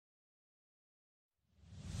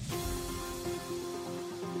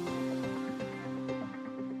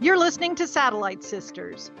You're listening to Satellite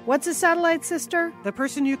Sisters. What's a satellite sister? The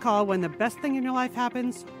person you call when the best thing in your life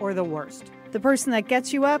happens or the worst. The person that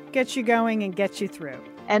gets you up, gets you going, and gets you through.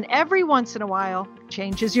 And every once in a while,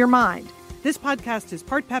 changes your mind. This podcast is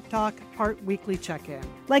part pep talk, part weekly check-in.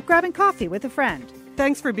 Like grabbing coffee with a friend.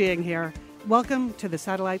 Thanks for being here. Welcome to the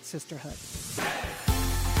Satellite Sisterhood.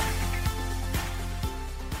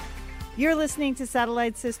 You're listening to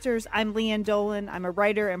Satellite Sisters. I'm Leanne Dolan. I'm a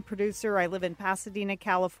writer and producer. I live in Pasadena,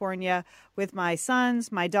 California with my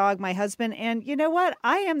sons, my dog, my husband. And you know what?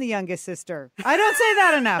 I am the youngest sister. I don't say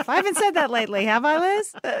that enough. I haven't said that lately. Have I,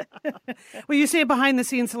 Liz? Well, you say it behind the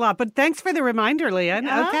scenes a lot, but thanks for the reminder, Leanne.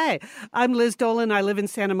 Uh-huh. Okay. I'm Liz Dolan. I live in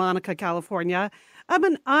Santa Monica, California. I'm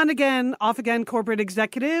an on-again, off-again corporate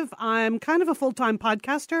executive. I'm kind of a full-time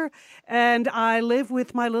podcaster, and I live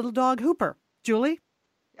with my little dog, Hooper. Julie?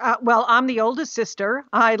 Well, I'm the oldest sister.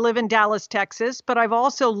 I live in Dallas, Texas, but I've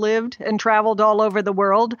also lived and traveled all over the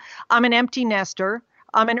world. I'm an empty nester.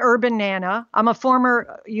 I'm an urban nana. I'm a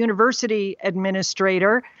former university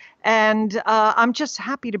administrator. And I'm just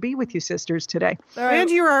happy to be with you sisters today. And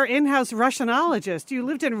you're our in-house Russianologist. You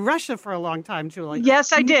lived in Russia for a long time, Julie.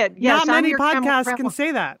 Yes, I did. Yes, Not many podcasts can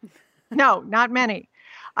say that. No, not many.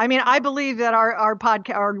 I mean, I believe that our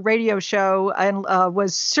podcast, our radio show,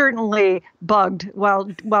 was certainly bugged while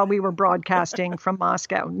we were broadcasting from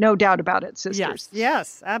Moscow. No doubt about it, sisters.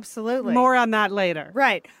 Yes, absolutely. More on that later.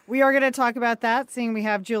 Right. We are going to talk about that, seeing we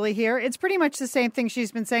have Julie here. It's pretty much the same thing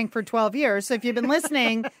she's been saying for 12 years. So if you've been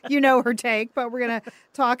listening, you know her take, but we're going to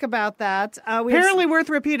talk about that. Apparently worth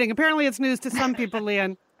repeating. Apparently it's news to some people,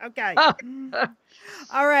 Leanne. Okay.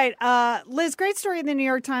 All right. Liz, great story in the New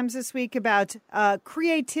York Times this week about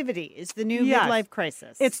creativity is the new midlife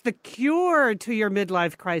crisis. It's the cure to your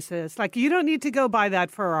midlife crisis. Like, you don't need to go buy that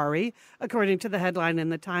Ferrari, according to the headline in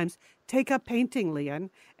the Times. Take up painting, Leanne.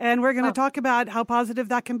 And we're going to talk about how positive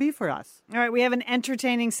that can be for us. All right. We have an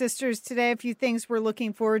entertaining sisters today. A few things we're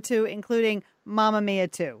looking forward to, including Mamma Mia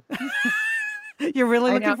 2. You're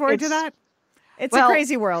really looking forward to that? It's a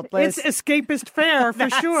crazy world, Liz. It's escapist fare for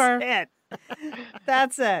sure.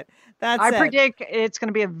 That's it. I predict it's going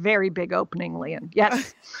to be a very big opening, Leanne.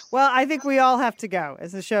 Yes. Well, I think we all have to go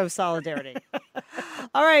as a show of solidarity.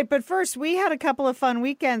 All right. But first, we had a couple of fun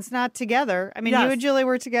weekends not together. I mean, You and Julie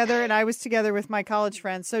were together and I was together with my college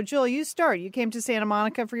friends. So, Julie, you start. You came to Santa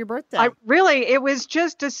Monica for your birthday. It was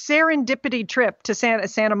just a serendipity trip to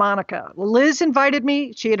Santa Monica. Liz invited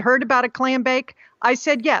me. She had heard about a clam bake. I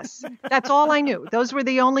said yes. That's all I knew. Those were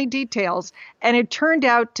the only details. And it turned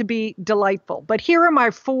out to be delightful. But here are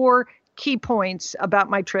my 4 key points about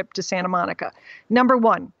my trip to Santa Monica. Number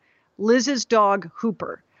 1, Liz's dog,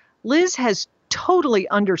 Hooper. Liz has totally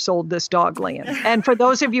undersold this dog, Leanne. And for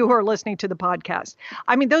those of you who are listening to the podcast,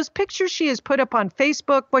 I mean, those pictures she has put up on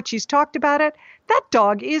Facebook, what she's talked about it, that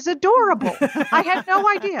dog is adorable. I had no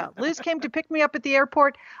idea. Liz came to pick me up at the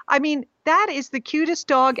airport. I mean, that is the cutest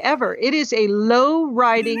dog ever. It is a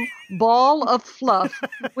low-riding ball of fluff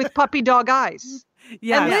with puppy dog eyes.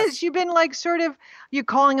 Yeah. And Liz, you've been you're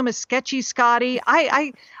calling him a sketchy Scotty.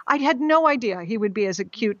 I had no idea he would be as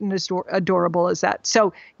cute and as adorable as that.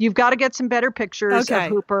 So you've got to get some better pictures of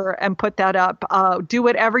Hooper and put that up. Do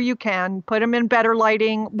whatever you can. Put him in better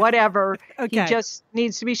lighting, whatever. Okay. He just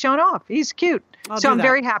needs to be shown off. He's cute. I'm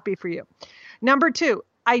very happy for you. Number 2.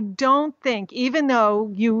 I don't think, even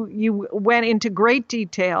though you went into great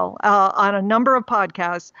detail on a number of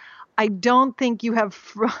podcasts, I don't think you have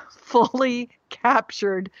fully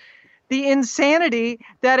captured the insanity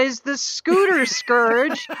that is the scooter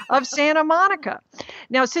scourge of Santa Monica.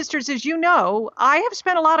 Now, sisters, as you know, I have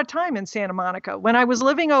spent a lot of time in Santa Monica. When I was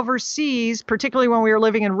living overseas, particularly when we were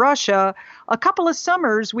living in Russia, a couple of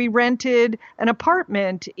summers we rented an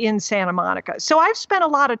apartment in Santa Monica. So I've spent a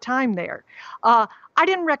lot of time there. I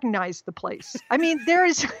didn't recognize the place. I mean, there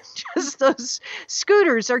is just those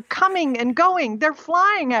scooters are coming and going. They're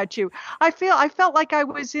flying at you. I felt like I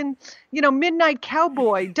was in, Midnight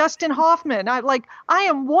Cowboy, Dustin Hoffman. I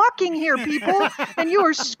am walking here, people, and you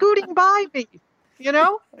are scooting by me,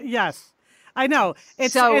 Yes. I know.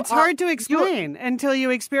 It's hard to explain until you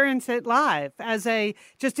experience it live as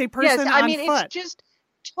just a person on foot. Yes, I mean, it's just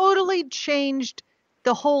totally changed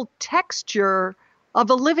the whole texture of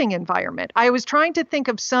a living environment. I was trying to think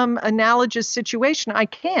of some analogous situation. I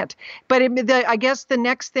can't. But I guess the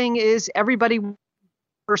next thing is everybody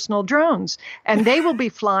personal drones, and they will be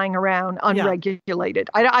flying around unregulated.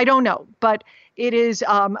 I don't know, but it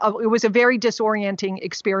was a very disorienting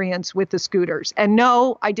experience with the scooters. And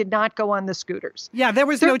no, I did not go on the scooters. Yeah, there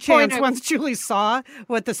was no chance once Julie saw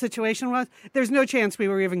what the situation was. There's no chance we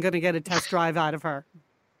were even going to get a test drive out of her.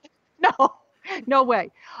 No. No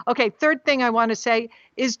way. Okay, third thing I want to say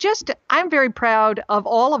is just I'm very proud of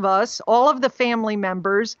all of us, all of the family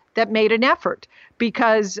members that made an effort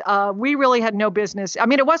because we really had no business. I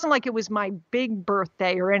mean, it wasn't like it was my big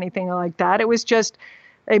birthday or anything like that. It was just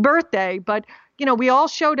a birthday, but we all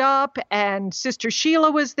showed up and Sister Sheila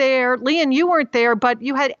was there. Lian, you weren't there, but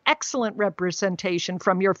you had excellent representation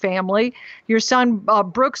from your family. Your son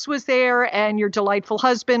Brooks was there and your delightful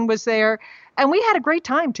husband was there. And we had a great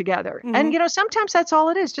time together. Mm-hmm. And, sometimes that's all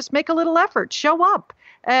it is. Just make a little effort, show up.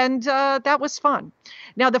 And that was fun.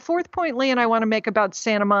 Now, the fourth point, Lian, I want to make about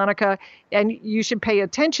Santa Monica, and you should pay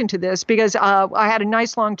attention to this because I had a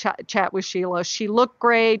nice long chat with Sheila. She looked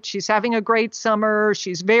great. She's having a great summer.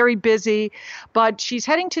 She's very busy, but she's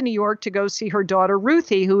heading to New York to go see her daughter,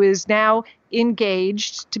 Ruthie, who is now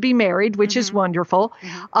engaged to be married, which is wonderful.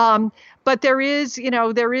 Mm-hmm. But there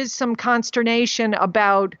is some consternation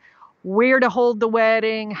about where to hold the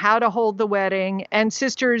wedding, how to hold the wedding. And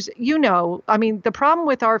sisters, the problem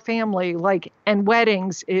with our family, and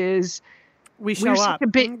weddings is we show up.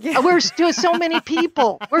 We're still so many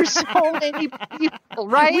people. We're so many people,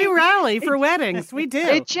 right? We rally for weddings. We do.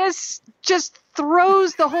 It just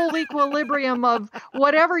throws the whole equilibrium of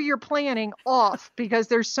whatever you're planning off because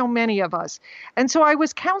there's so many of us. And so I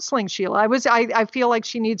was counseling Sheila. I feel like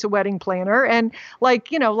she needs a wedding planner. And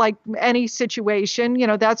like any situation,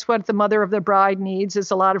 that's what the mother of the bride needs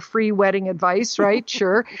is a lot of free wedding advice, right?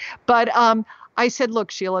 Sure. But I said,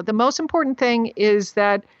 look, Sheila, the most important thing is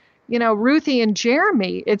that Ruthie and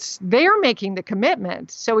Jeremy, they're making the commitment.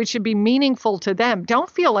 So it should be meaningful to them. Don't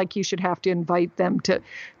feel like you should have to invite them to,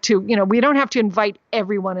 we don't have to invite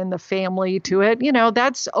everyone in the family to it.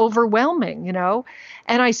 That's overwhelming,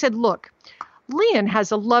 And I said, look, Lian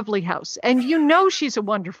has a lovely house and she's a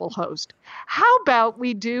wonderful host. How about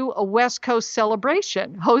we do a West Coast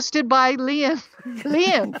celebration hosted by Lian?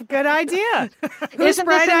 Good idea. Whose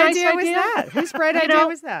bright idea was that? Whose bright idea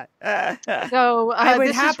was that? So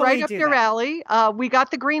this is right up your alley. We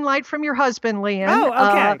got the green light from your husband, Lian. Oh,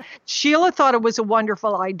 okay. Sheila thought it was a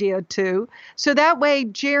wonderful idea too. So that way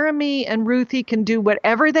Jeremy and Ruthie can do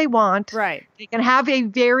whatever they want. Right. They can have a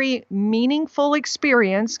very meaningful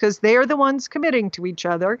experience because they're the ones committing to each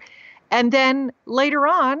other. And then later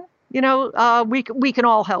on, we can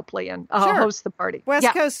all help Lian host the party. West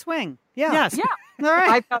Coast swing. Yeah. Yes. Yeah. All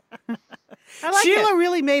right. I like Sheila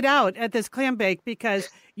really made out at this clam bake because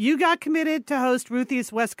you got committed to host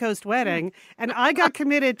Ruthie's West Coast wedding, and I got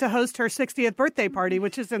committed to host her 60th birthday party,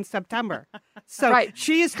 which is in September. So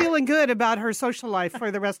she is feeling good about her social life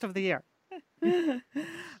for the rest of the year.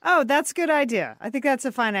 Oh, that's a good idea. I think that's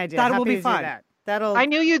a fine idea. That will be fun. I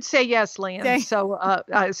knew you'd say yes, Lian.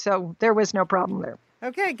 So there was no problem there.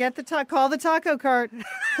 Okay, call the taco cart.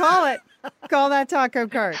 Call it. Call that taco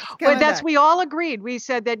cart. But we all agreed. We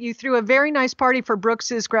said that you threw a very nice party for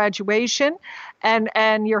Brooks's graduation,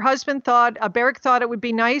 and your husband Barrick thought it would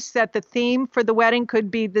be nice that the theme for the wedding could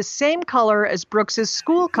be the same color as Brooks's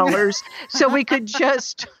school colors, so we could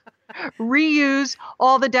just reuse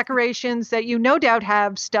all the decorations that you no doubt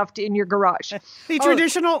have stuffed in your garage. The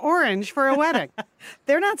traditional orange for a wedding.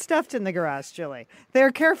 They're not stuffed in the garage, Julie.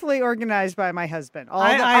 They're carefully organized by my husband.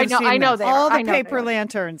 I know they are. All the paper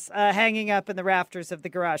lanterns hanging up in the rafters of the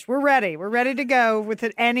garage. We're ready. We're ready to go with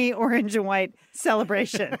any orange and white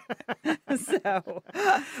celebration. So,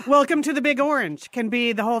 welcome to the Big Orange can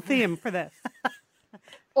be the whole theme for this.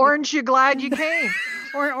 Orange, you glad you came.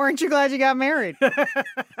 Orange, you glad you got married.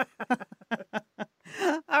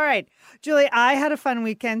 All right. Julie, I had a fun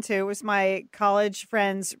weekend too. It was my college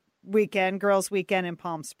friends' weekend, girls' weekend in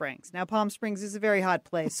Palm Springs. Now, Palm Springs is a very hot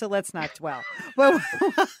place, so let's not dwell. Well,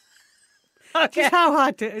 okay. Just how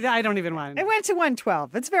hot? I don't even want to know. It went to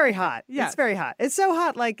 112. It's very hot. Yeah. It's very hot. It's so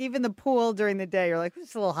hot, like even the pool during the day, you're like,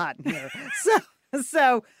 it's a little hot in here.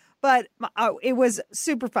 But it was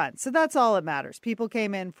super fun. So that's all that matters. People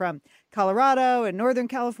came in from Colorado and Northern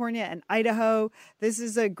California and Idaho. This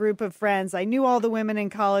is a group of friends. I knew all the women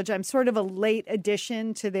in college. I'm sort of a late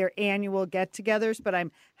addition to their annual get-togethers, but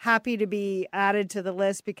I'm happy to be added to the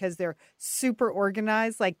list because they're super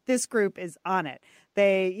organized. Like this group is on it.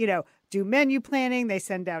 They, do menu planning. They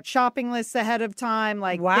send out shopping lists ahead of time.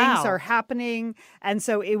 Like things are happening. And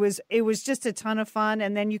so it was just a ton of fun.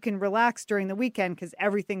 And then you can relax during the weekend because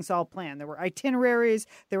everything's all planned. There were itineraries,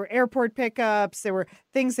 there were airport pickups, there were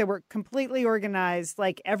things that were completely organized.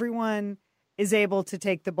 Like everyone is able to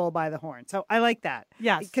take the bull by the horn. So I like that.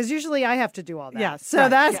 Yes. Because usually I have to do all that. Yes, So right.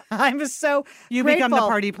 that's, I'm just so You grateful. become the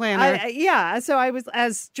party planner. Yeah. So I was,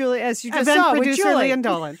 as Julie, as you just Event saw with producer Julie. Leanne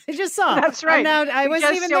Dolan. I just saw. That's right. And now I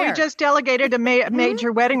wasn't even there. We just delegated a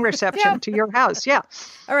major wedding reception to your house. Yeah.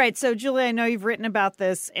 All right, so Julie, I know you've written about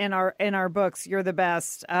this in our books. You're the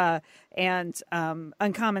best, and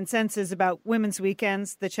Uncommon Sense is about women's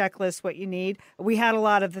weekends, the checklist, what you need. We had a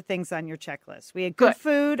lot of the things on your checklist. We had good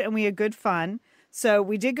food and we had good fun. So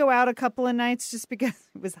we did go out a couple of nights just because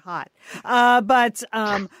it was hot.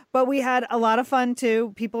 But we had a lot of fun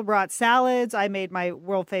too. People brought salads. I made my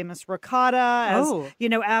world famous ricotta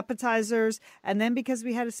as, appetizers. And then because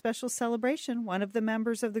we had a special celebration, one of the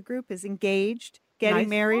members of the group is engaged, getting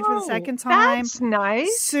married for the second time. That's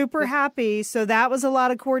nice. Super happy. So that was a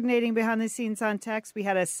lot of coordinating behind the scenes on text. We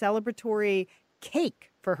had a celebratory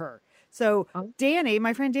cake for her. So Danny,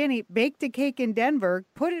 my friend Danny, baked a cake in Denver,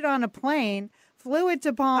 put it on a plane, flew it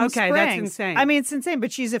to Palm Springs. That's insane. I mean, it's insane,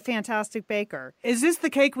 but she's a fantastic baker. Is this the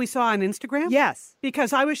cake we saw on Instagram? Yes.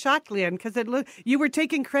 Because I was shocked, Leanne, because you were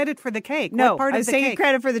taking credit for the cake. No, what part I of was the taking cake?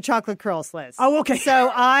 credit for the chocolate curls, Liz. Oh, okay.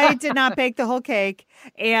 So I did not bake the whole cake,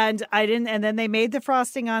 and I didn't. And then they made the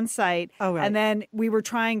frosting on site. Oh, right. And then we were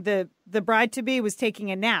trying the bride-to-be was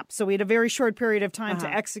taking a nap, so we had a very short period of time to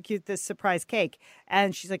execute this surprise cake.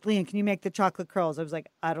 And she's like, Leanne, can you make the chocolate curls? I was like,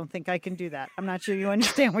 I don't think I can do that. I'm not sure you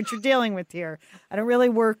understand what you're dealing with here. I don't really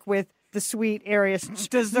work with the sweet areas.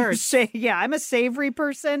 Desserts. Yeah, I'm a savory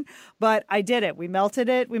person, but I did it. We melted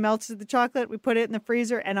the chocolate, we put it in the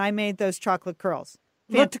freezer, and I made those chocolate curls.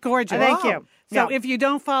 Looked gorgeous. Thank you. So Yeah. if you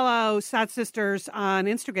don't follow Sat Sisters on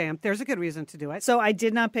Instagram, there's a good reason to do it. So I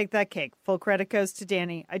did not bake that cake. Full credit goes to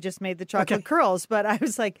Danny. I just made the chocolate curls, but I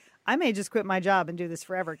was like, I may just quit my job and do this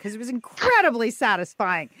forever because it was incredibly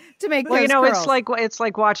satisfying to make those curls. it's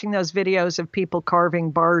like watching those videos of people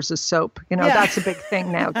carving bars of soap. That's a big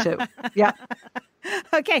thing now too. Yeah.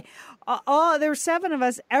 Okay. There were 7 of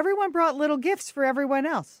us. Everyone brought little gifts for everyone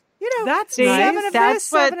else. That's See, nice. 7 of this,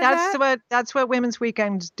 7 of that. That's what women's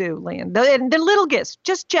weekends do, Leanne. The little gifts,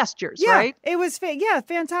 just gestures, right? It was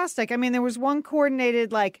fantastic. I mean, there was one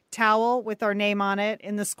coordinated towel with our name on it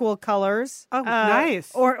in the school colors. Oh,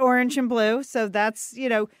 nice. Or orange and blue. So that's,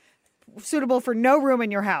 suitable for no room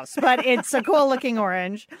in your house, but it's a cool looking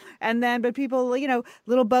orange. And then, but people,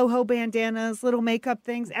 little boho bandanas, little makeup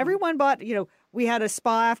things. Everyone bought, we had a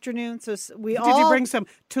spa afternoon. So Did you bring some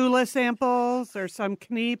Tula samples or some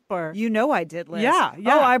Kneep or? I did, Liz. Yeah.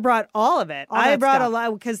 Oh, I brought all of it. I brought stuff. a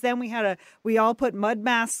lot because then we all put mud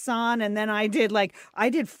masks on, and then I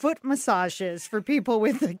did foot massages for people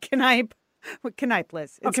with the Knipe. With Knipe,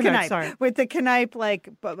 Liz. It's Knipe. Sorry. With the Knipe,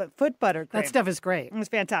 foot butter cream. That stuff is great. It was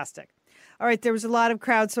fantastic. All right, there was a lot of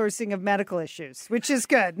crowdsourcing of medical issues, which is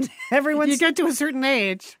good. You get to a certain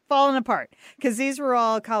age. Falling apart because these were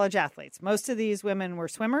all college athletes. Most of these women were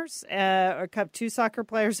swimmers, or 2 soccer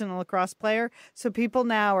players and a lacrosse player. So people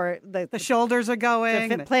now are The shoulders are going.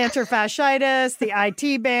 the plantar fasciitis, the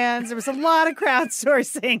IT bands. There was a lot of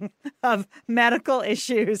crowdsourcing of medical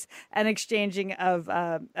issues and exchanging of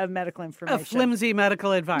medical information. Of flimsy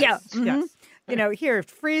medical advice. Yeah. Yes. Here,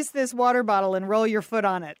 freeze this water bottle and roll your foot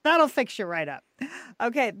on it. That'll fix you right up.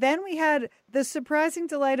 Okay, then we had the surprising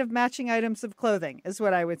delight of matching items of clothing, is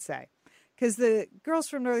what I would say. Because the girls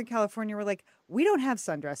from Northern California were like, we don't have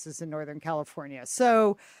sundresses in Northern California.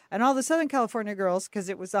 So, and all the Southern California girls, because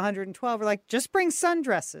it was 112, were like, just bring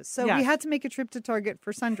sundresses. So we had to make a trip to Target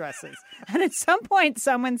for sundresses. And at some point,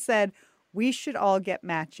 someone said, we should all get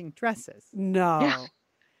matching dresses. No. Yeah.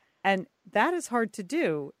 And that is hard to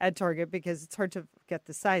do at Target because it's hard to get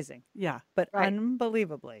the sizing. Yeah. But Right.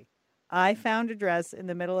 unbelievably, I found a dress in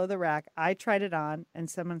the middle of the rack. I tried it on, and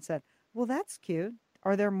someone said, well, that's cute.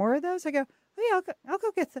 Are there more of those? I go, oh, yeah, I'll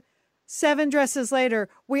go get 7 dresses later.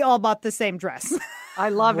 We all bought the same dress. I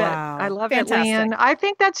love Wow. it. I love Fantastic. it, Leanne. I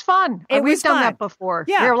think that's fun. It We've was done fun. that before.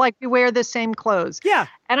 Yeah. We're like, we wear the same clothes. Yeah.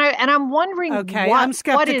 And I'm wondering Okay. what, I'm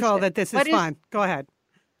skeptical what is that this is what fun. Go ahead.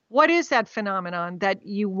 What is that phenomenon that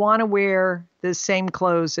you want to wear the same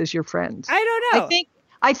clothes as your friends? I don't know.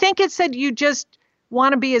 I think it's that you just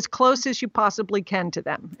want to be as close as you possibly can to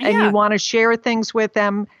them, and Yeah. you want to share things with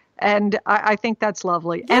them. And I think that's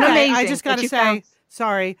lovely and Yeah, amazing. I just got that to you say, found-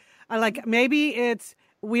 sorry. Maybe it's,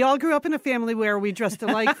 we all grew up in a family where we dressed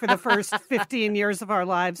alike for the first 15 years of our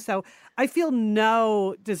lives. So I feel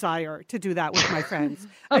no desire to do that with my friends.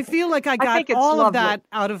 I feel like I got think it's all of lovely. that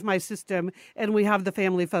out of my system, and we have the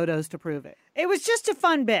family photos to prove it. It was just a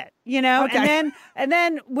fun bit, Okay. and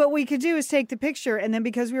then what we could do is take the picture, and then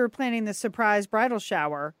because we were planning the surprise bridal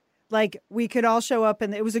shower, we could all show up,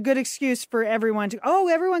 and it was a good excuse for everyone to,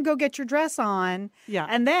 everyone go get your dress on. Yeah.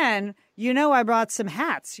 And then I brought some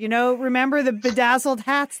hats. Remember the bedazzled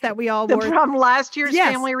hats that we all wore from last year's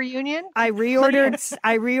Yes. family reunion? I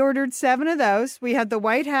reordered 7 of those. We had the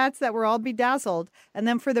white hats that were all bedazzled, and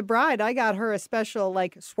then for the bride, I got her a special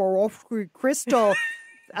Swarovski crystal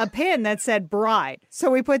a pin that said bride. So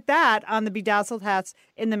we put that on the bedazzled hats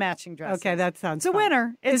in the matching dress. Okay, that sounds It's a fun.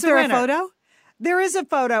 winner. It's Is there a winner. photo? There is a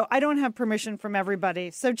photo. I don't have permission from everybody,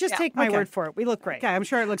 so just take my okay. word for it. We look great. Okay, I'm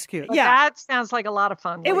sure it looks cute. Yeah. That sounds like a lot of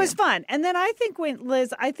fun. It was Leah. fun. And then I think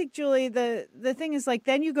Julie, the thing is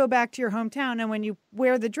then you go back to your hometown and when you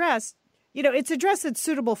wear the dress, it's a dress that's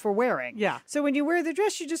suitable for wearing. Yeah. So when you wear the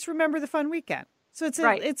dress, you just remember the fun weekend. So it's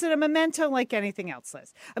Right. it's a memento like anything else,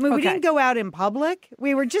 Liz. I mean, we Okay. didn't go out in public.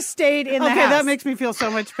 We were just stayed in the house. Okay, that makes me feel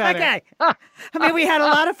so much better. Okay. I mean, we had a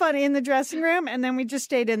lot of fun in the dressing room and then we just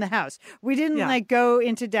stayed in the house. We didn't Yeah. go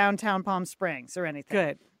into downtown Palm Springs or anything.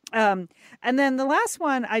 Good. And then the last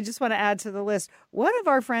one I just want to add to the list. One of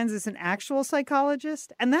our friends is an actual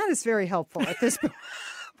psychologist, and that is very helpful at this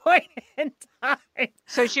point in time.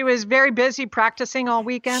 So she was very busy practicing all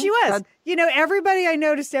weekend? She was.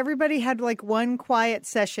 Everybody had one quiet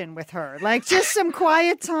session with her, just some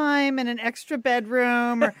quiet time in an extra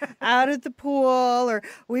bedroom or out at the pool, or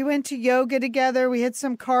we went to yoga together. We had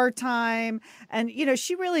some car time. And,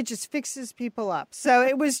 she really just fixes people up. So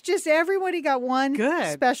it was just everybody got one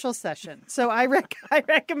Good. special session. So I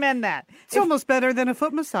recommend that. It's almost better than a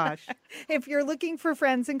foot massage. If you're looking for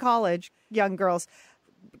friends in college, young girls,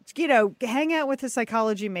 hang out with a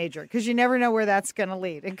psychology major because you never know where that's going to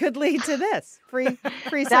lead. It could lead to this free That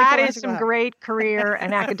psychological is some help. great career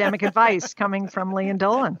and academic advice coming from Leanne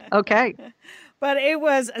Dolan. Okay. But it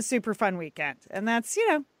was a super fun weekend, and that's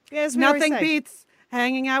as we always Nothing say. beats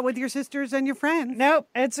hanging out with your sisters and your friends. Nope,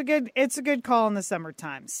 it's a good call in the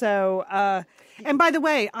summertime. So And by the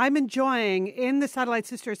way, I'm enjoying in the Satellite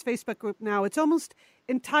Sisters Facebook group now. It's almost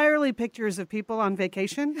entirely pictures of people on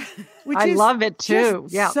vacation, which I is love it too.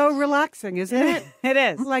 just Yeah. so relaxing, isn't it? it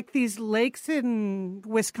is. Like these lakes in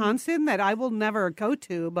Wisconsin that I will never go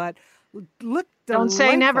to, but look. Don't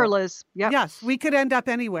say never, delightful. Liz. Yep. Yes, we could end up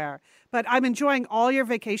anywhere. But I'm enjoying all your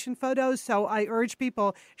vacation photos, so I urge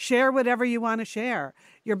people, share whatever you want to share.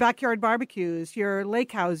 Your backyard barbecues, your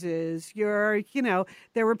lake houses, there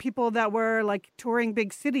were people that were touring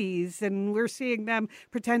big cities, and we're seeing them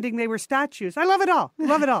pretending they were statues. I love it all.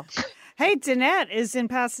 Love it all. Hey, Danette is in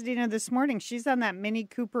Pasadena this morning. She's on that Mini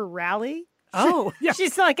Cooper rally. Oh, yeah.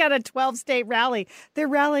 She's at a 12-state rally. They're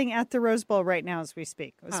rallying at the Rose Bowl right now as we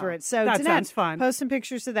speak. So that Danette, sounds fun. Post some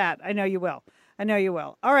pictures of that. I know you will.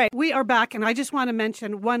 All right. We are back, and I just want to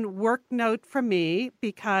mention one work note from me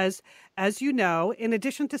because, as you know, in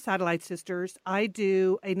addition to Satellite Sisters, I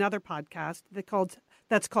do another podcast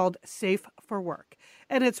that's called Safe for Work.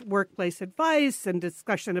 And it's workplace advice and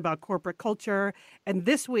discussion about corporate culture. And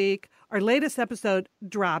this week, our latest episode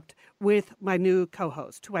dropped with my new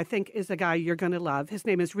co-host, who I think is a guy you're going to love. His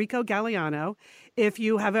name is Rico Galliano. If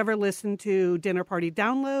you have ever listened to Dinner Party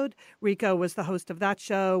Download, Rico was the host of that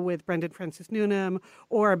show with Brendan Francis Newnham.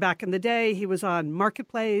 Or back in the day, he was on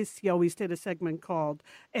Marketplace. He always did a segment called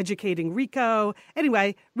Educating Rico.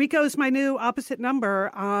 Anyway, Rico's my new opposite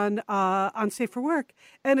number on Safe for Work.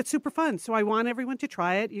 And it's super fun. So I want everyone to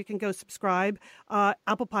try it. You can go subscribe.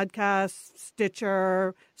 Apple Podcasts,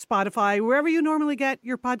 Stitcher, Spotify, wherever you normally get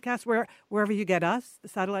your podcasts, wherever you get us, the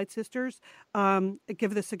Satellite Sisters,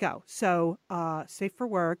 give this a go. So Safe for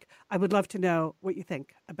Work. I would love to know what you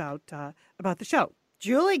think about the show.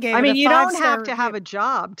 Julie gave I mean, it a you don't 5-star have to have a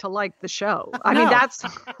job to like the show. I No. mean, that's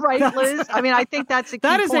right, Liz. I mean, I think that's a key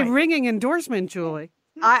That is point. a ringing endorsement, Julie.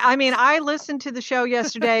 I mean, I listened to the show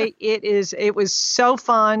yesterday. It was so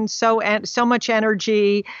fun, so much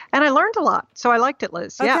energy, and I learned a lot. So I liked it,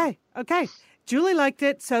 Liz. Yeah. Okay. Julie liked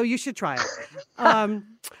it, so you should try it.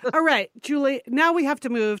 All right, Julie, now we have to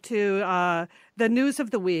move to the news of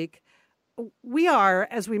the week. We are,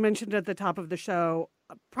 as we mentioned at the top of the show,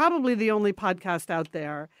 probably the only podcast out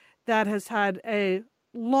there that has had a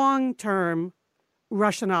long-term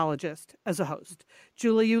Russianologist as a host.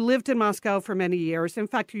 Julie, you lived in Moscow for many years. In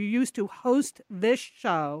fact, you used to host this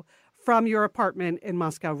show from your apartment in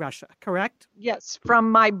Moscow, Russia, correct? Yes,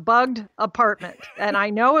 from my bugged apartment. And I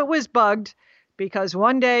know it was bugged because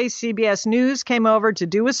one day CBS News came over to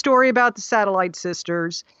do a story about the Satellite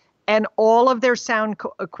Sisters, and all of their sound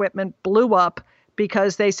equipment blew up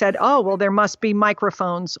because they said, oh, well, there must be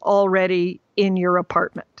microphones already in your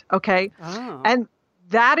apartment. Okay. Oh. And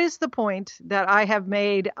that is the point that I have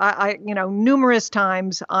made, numerous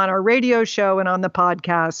times on our radio show and on the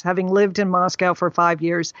podcast, having lived in Moscow for 5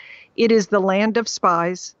 years. It is the land of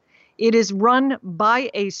spies. It is run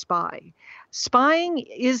by a spy. spying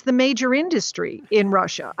is the major industry in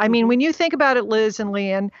Russia. I mean, when you think about it, Liz and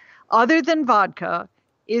Leanne, other than vodka,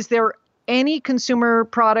 is there any consumer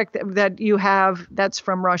product that you have that's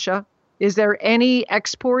from Russia? Is there any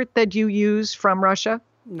export that you use from Russia?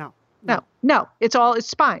 No, it's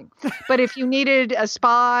spying. But if you needed a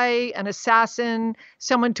spy, an assassin,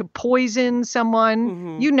 someone to poison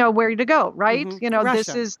someone, you know where to go, right? You know,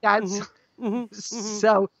 Russia.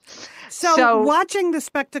 So watching the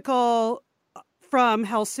spectacle from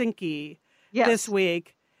Helsinki this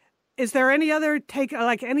week, is there any other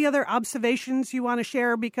any other observations you want to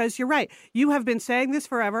share? Because you're right. You have been saying this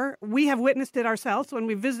forever. We have witnessed it ourselves when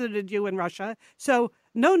we visited you in Russia. So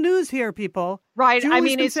no news here, people. Right. Julie's I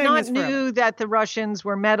mean, been it's saying not this forever. new that the Russians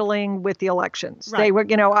were meddling with the elections. Right. They were,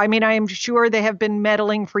 you know, I mean, I am sure they have been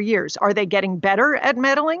meddling for years. Are they getting better at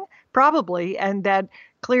meddling? Probably. And that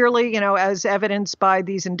clearly, you know, as evidenced by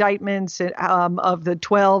these indictments of the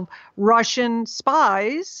 12 Russian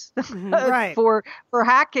spies for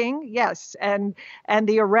hacking, yes, and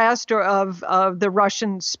the arrest of the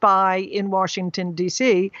Russian spy in Washington,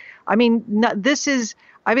 D.C. I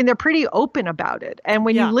mean, they're pretty open about it. And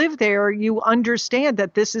when you live there, you understand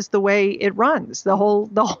that this is the way it runs. The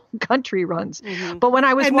whole country runs. But when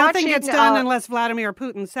I was watching, nothing gets done unless Vladimir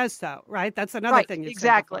Putin says so, right? That's another thing.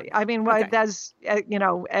 Exactly. I mean, that's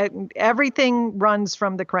everything runs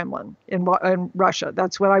from the Kremlin in Russia.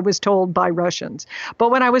 That's what I was told by Russians.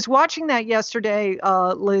 But when I was watching that yesterday,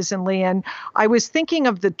 Liz and Leanne, I was thinking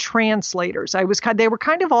of the translators. They were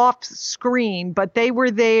kind of off screen, but they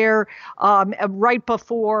were there right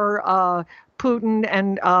before Putin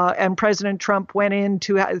and President Trump went in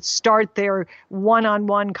to start their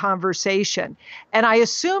one-on-one conversation. And I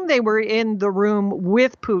assume they were in the room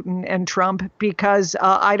with Putin and Trump because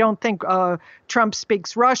I don't think Trump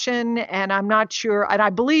speaks Russian, and I'm not sure. And I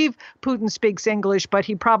believe Putin speaks English, but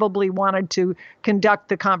he probably wanted to conduct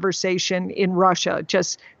the conversation in Russia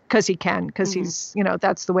just because he can, because he's, you know,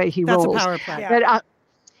 that's the way he rolls. That's a power play.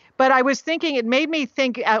 But I was thinking, it made me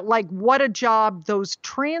think what a job those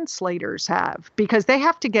translators have, because they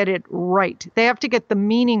have to get it right. They have to get the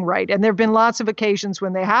meaning right. And there have been lots of occasions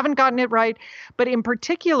when they haven't gotten it right. But in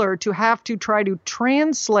particular, to have to try to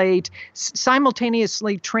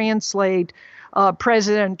simultaneously translate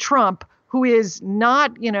President Trump, who is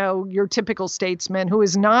not, you know, your typical statesman, who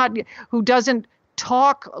doesn't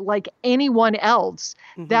talk like anyone else.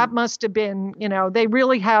 That must have been, you know, they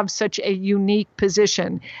really have such a unique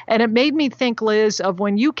position. And it made me think, Liz, of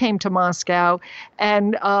when you came to Moscow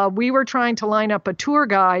and we were trying to line up a tour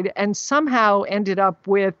guide and somehow ended up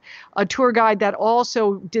with a tour guide that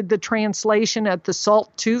also did the translation at the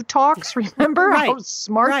SALT II talks. Remember how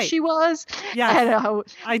smart she was? Yeah,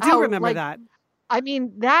 I do remember that. I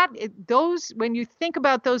mean, when you think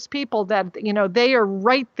about those people that, you know, they are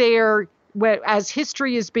right there as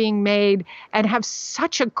history is being made and have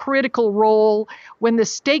such a critical role when the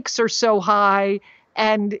stakes are so high.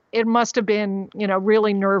 And it must have been, you know,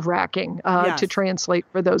 really nerve-wracking to translate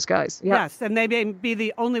for those guys. Yep. Yes, and they may be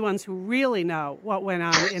the only ones who really know what went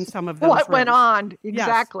on in some of those went on,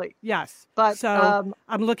 exactly. Yes. But so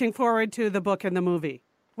I'm looking forward to the book and the movie.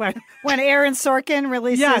 When Aaron Sorkin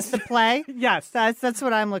releases the play? Yes. That's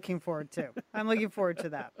what I'm looking forward to. I'm looking forward to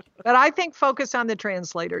that. But I think focus on the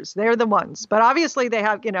translators. They're the ones. But obviously they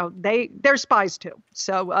have, you know, they're spies too.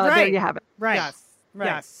 So there you have it. Right. Yes. Right.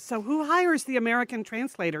 Yes. So who hires the American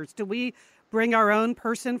translators? Do we bring our own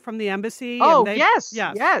person from the embassy? Oh,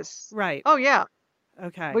 yes. Right. Oh, yeah.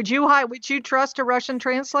 Okay. Would you trust a Russian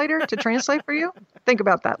translator to translate for you? Think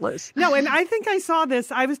about that, Liz. No, and I think I saw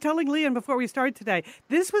this. I was telling Leanne before we started today,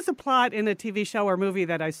 this was a plot in a TV show or movie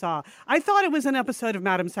that I saw. I thought it was an episode of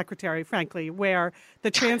Madam Secretary, frankly, where the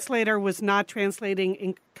translator was not translating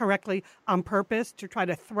incorrectly on purpose to try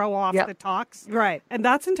to throw off the talks. Right. And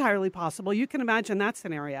that's entirely possible. You can imagine that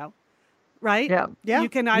scenario. Right? Yeah. You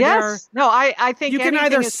can either I think you can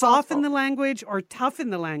either soften the language or toughen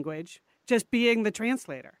the language, just being the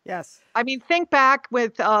translator. Yes. I mean, think back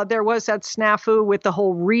with there was that snafu with the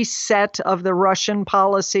whole reset of the Russian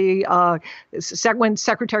policy. When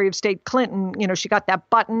Secretary of State Clinton, you know, she got that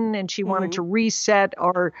button and she wanted to reset,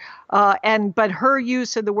 but her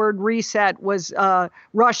use of the word reset was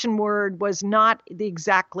Russian word was not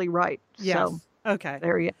exactly right. Yes. So, okay.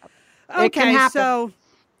 There you go. Okay. So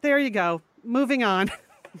there you go. Moving on.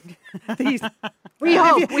 We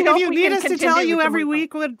hope. If you need us to tell you every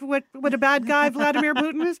week what a bad guy Vladimir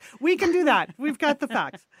Putin is, we can do that. We've got the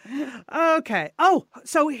facts. Okay. Oh,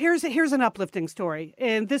 so here's an uplifting story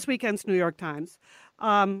in this weekend's New York Times.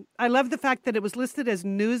 I love the fact that it was listed as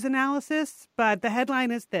news analysis, but the headline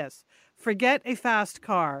is this: forget a fast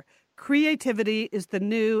car. creativity is the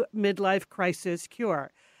new midlife crisis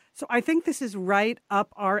cure. So I think this is right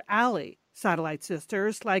up our alley, Satellite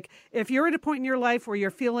Sisters. Like, if you're at a point in your life where you're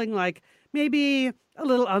feeling like maybe a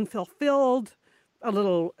little unfulfilled, a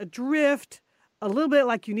little adrift, a little bit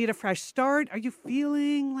like you need a fresh start, are you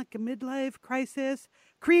feeling like a midlife crisis?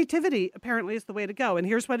 Creativity apparently is the way to go. And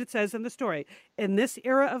here's what it says in the story. In this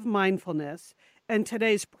era of mindfulness and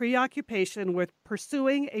today's preoccupation with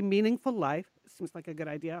pursuing a meaningful life, seems like a good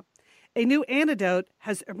idea, a new antidote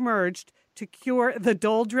has emerged to cure the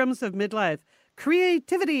doldrums of midlife.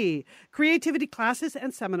 Creativity. Creativity classes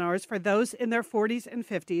and seminars for those in their 40s and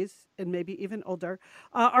 50s, and maybe even older,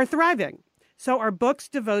 are thriving. So are books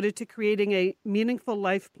devoted to creating a meaningful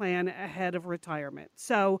life plan ahead of retirement.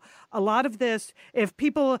 So a lot of this, if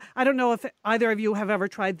people, I don't know if either of you have ever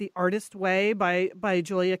tried The Artist Way by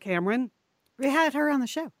Julia Cameron. We had her on the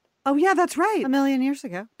show Oh, yeah, that's right. a million years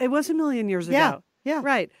ago. It was a million years Yeah. ago. Yeah.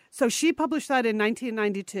 Right. So she published that in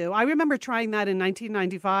 1992. I remember trying that in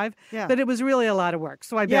 1995, Yeah. but it was really a lot of work.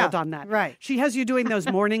 So I bailed on that. Right. She has you doing those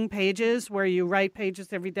morning pages where you write pages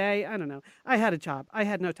every day. I don't know. I had a job. I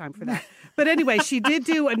had no time for that. But anyway, she did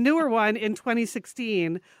do a newer one in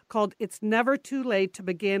 2016 called It's Never Too Late to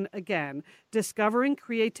Begin Again, Discovering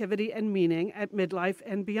Creativity and Meaning at Midlife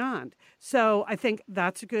and Beyond. So I think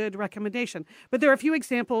that's a good recommendation. But there are a few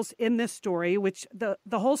examples in this story, which the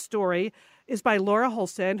whole story is by Laura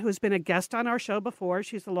Holson, who's been a guest on our show before.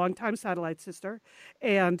 She's a longtime Satellite Sister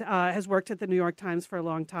and has worked at the New York Times for a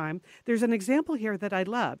long time. There's an example here that I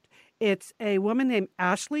loved. It's a woman named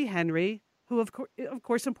Ashley Henry, who, of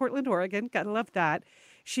course, in Portland, Oregon. Gotta love that.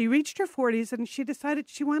 She reached her 40s and she decided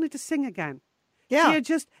she wanted to sing again. Yeah.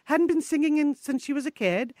 She hadn't been singing since she was a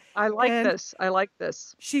kid. I like And this. I like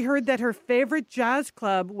this. She heard that her favorite jazz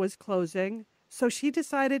club was closing. So she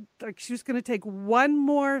decided like she was going to take one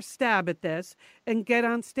more stab at this and get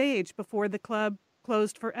on stage before the club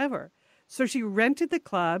closed forever. So she rented the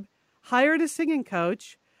club, hired a singing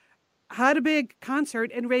coach, had a big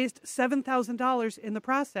concert, and raised $7,000 in the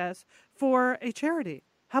process for a charity.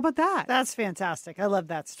 How about that? That's fantastic. I love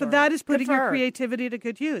that So story. that is Good putting for your her. creativity to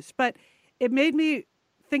good use. But it made me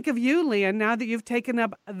think of you, Leanne, now that you've taken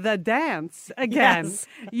up the dance again. Yes.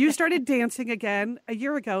 You started dancing again a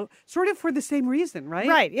year ago, sort of for the same reason, right?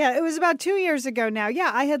 Right. Yeah. It was about 2 years ago now. Yeah.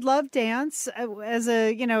 I had loved dance as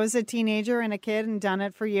a teenager and a kid and done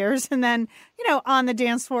it for years. And then, on the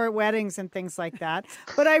dance floor at weddings and things like that.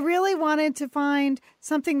 But I really wanted to find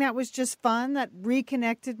something that was just fun, that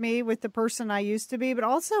reconnected me with the person I used to be, but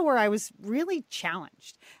also where I was really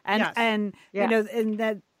challenged. And, Yes. and, Yeah. and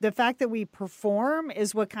that the fact that we perform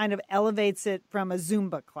is what kind of elevates it from a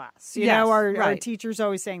Zumba class. Yes, Our right. teacher's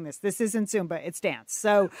always saying this isn't Zumba, it's dance.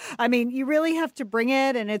 So, I mean, you really have to bring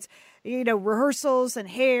it, and it's, rehearsals and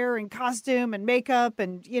hair and costume and makeup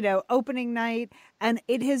and, opening night. And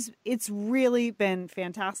it's really been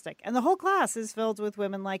fantastic. And the whole class is filled with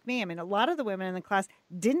women like me. I mean, a lot of the women in the class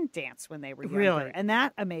didn't dance when they were younger. Really? And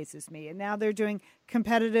that amazes me. And now they're doing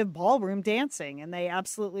competitive ballroom dancing, and they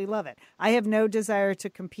absolutely love it. I have no desire to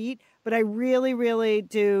compete, but I really, really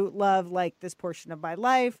do love this portion of my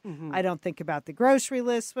life. Mm-hmm. I don't think about the grocery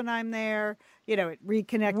list when I'm there. It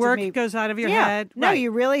reconnected Work me. goes out of your Yeah. head. No, Right.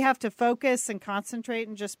 you really have to focus and concentrate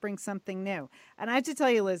and just bring something new. And I have to tell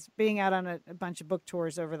you, Liz, being out on a bunch of book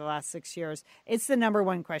tours over the last 6 years, it's the number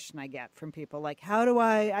one question I get from people. Like,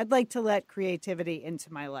 I'd like to let creativity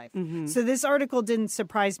into my life. Mm-hmm. So this article didn't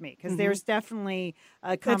surprise me because there's definitely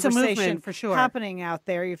a It's a conversation movement for sure. happening out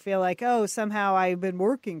there. You feel like, oh, somehow I've been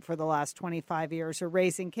working for the last 25 years or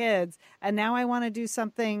raising kids, and now I want to do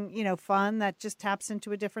something, fun that just taps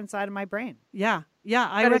into a different side of my brain. Yeah. Yeah.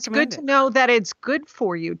 I But it's good recommend to it. know that it's good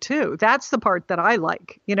for you too. That's the part that I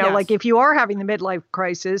like. Yes. Like if you are having the midlife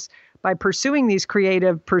crisis, by pursuing these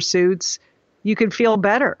creative pursuits, you can feel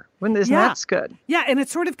better. Isn't Yeah. that's good? Yeah, and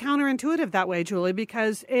it's sort of counterintuitive that way, Julie,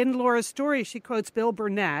 because in Laura's story, she quotes Bill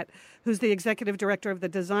Burnett, who's the executive director of the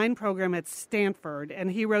design program at Stanford,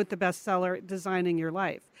 and he wrote the bestseller, Designing Your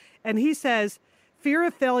Life. And he says, fear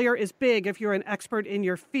of failure is big if you're an expert in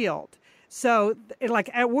your field. So, like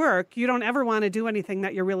at work, you don't ever want to do anything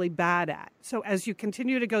that you're really bad at. So as you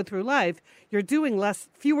continue to go through life, you're doing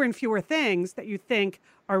fewer and fewer things that you think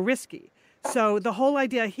are risky. So the whole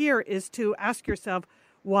idea here is to ask yourself,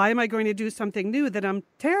 why am I going to do something new that I'm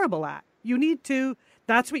terrible at?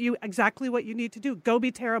 That's exactly what you need to do. Go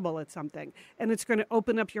be terrible at something. And it's going to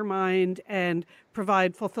open up your mind and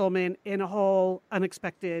provide fulfillment in a whole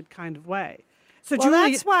unexpected kind of way. So Well,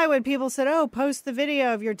 Julie, that's why when people said, "Oh, post the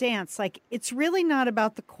video of your dance," like it's really not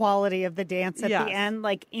about the quality of the dance at Yes. the end.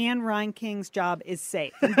 Like Anne Reinking's job is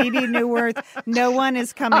safe, and BB Newworth, no one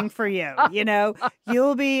is coming for you. You know,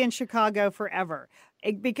 you'll be in Chicago forever.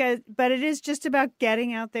 But it is just about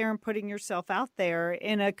getting out there and putting yourself out there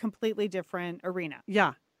in a completely different arena.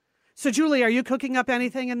 yeah. So Julie, are you cooking up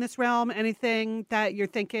anything in this realm? Anything that you're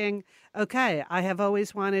thinking, okay, I have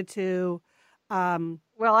always wanted to,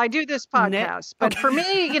 Well, I do this podcast, but for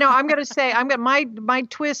me, I'm going to say my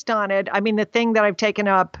twist on it. I mean, the thing that I've taken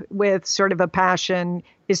up with sort of a passion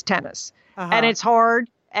is tennis, and it's hard,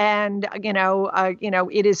 and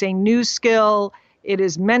it is a new skill. It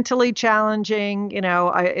is mentally challenging.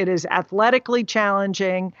 It is athletically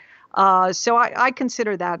challenging. So I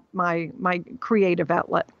consider that my creative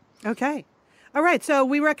outlet. Okay. All right. So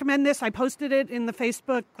we recommend this. I posted it in the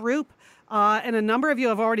Facebook group, and a number of you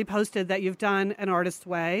have already posted that you've done An Artist's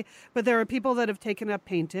Way, but there are people that have taken up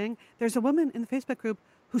painting. There's a woman in the Facebook group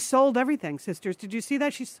who sold everything, sisters. Did you see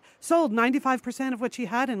that? She sold 95% of what she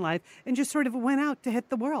had in life and just sort of went out to hit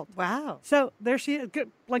the world. Wow. So there she is.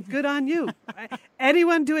 Good on you.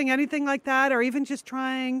 Anyone doing anything like that, or even just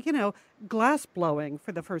trying, glass blowing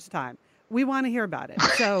for the first time, we want to hear about it.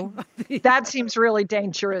 So That seems really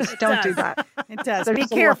dangerous. Don't do that. It does. There's Be a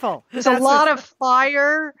careful. There's a lot of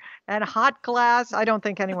fire and hot glass. I don't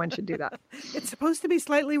think anyone should do that. it's supposed to be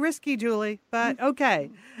slightly risky, Julie, but okay.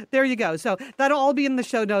 There you go. So that'll all be in the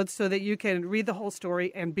show notes so that you can read the whole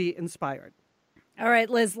story and be inspired. All right,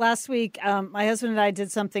 Liz, last week, my husband and I did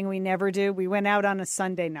something we never do. We went out on a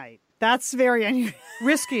Sunday night. That's very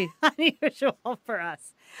Risky. unusual for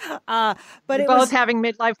us. But You're it both was having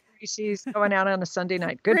midlife crises going out on a Sunday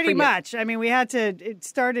night. Good for pretty you. much. I mean, it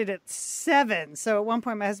started at 7. So at one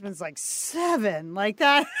point, my husband's like, 7? Like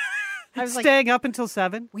that? I was like, Staying up until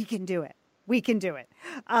 7. we can do it. We can do it.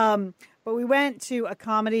 But we went to a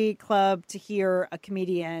comedy club to hear a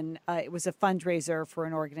comedian. It was a fundraiser for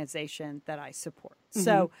an organization that I support.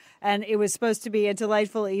 So, and it was supposed to be a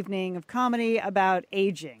delightful evening of comedy about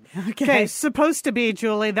aging. Okay, supposed to be,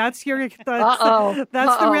 Julie. That's the Uh-oh.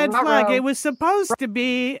 red flag. Uh-oh. It was supposed to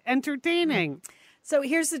be entertaining. So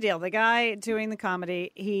here's the deal. The guy doing the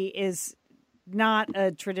comedy, he is not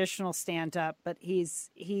a traditional stand-up, but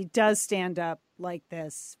he does stand up like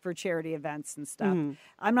this for charity events and stuff.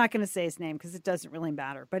 I'm not going to say his name because it doesn't really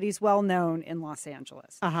matter, but he's well known in Los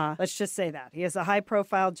Angeles. Let's just say that. He has a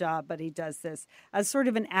high-profile job, but he does this as sort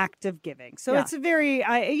of an act of giving. So it's a very,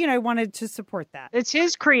 I wanted to support that. It's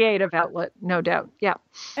his creative outlet, no doubt. Yeah.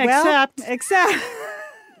 Except,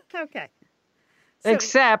 okay. So-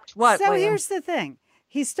 Except what? So Liam? here's the thing.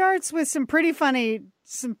 He starts with some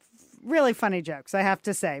really funny jokes, I have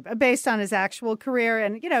to say, based on his actual career.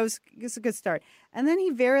 And, it's a good start. And then he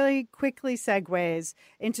very quickly segues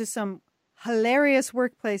into some hilarious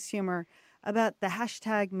workplace humor about the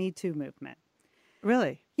hashtag #MeToo movement.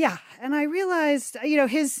 Really? Yeah. And I realized,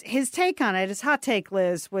 his take on it, his hot take,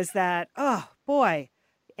 Liz, was that, oh, boy,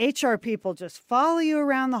 HR people just follow you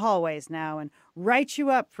around the hallways now and write you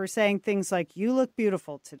up for saying things like, you look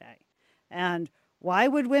beautiful today. And why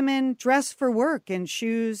would women dress for work in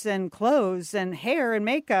shoes and clothes and hair and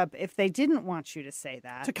makeup if they didn't want you to say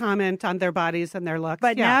that? To comment on their bodies and their looks.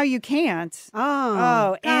 But now you can't.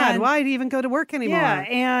 Oh, God, and why even go to work anymore? yeah,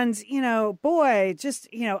 and boy, just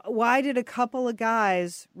why did a couple of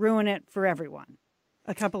guys ruin it for everyone?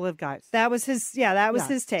 A couple of guys. That was his. Yeah, that was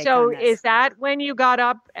his take. So on this. is that when you got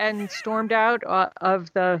up and stormed out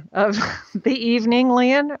of the evening,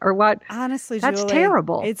 Lian, or what? Honestly, That's Julie,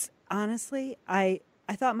 terrible. It's honestly, I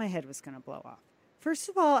thought my head was going to blow off. First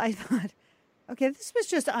of all, I thought, okay, this was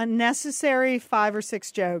just unnecessary 5 or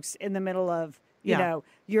 6 jokes in the middle of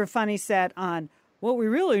your funny set on. What we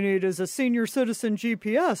really need is a senior citizen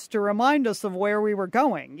GPS to remind us of where we were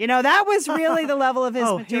going. That was really the level of his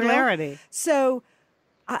material. Hilarity. So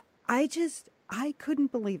I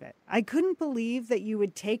couldn't believe it. I couldn't believe that you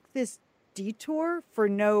would take this detour for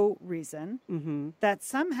no reason, that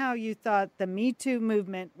somehow you thought the Me Too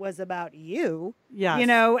movement was about you,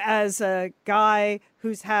 as a guy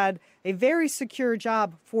who's had a very secure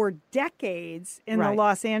job for decades in the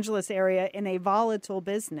Los Angeles area in a volatile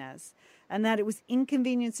business, and that it was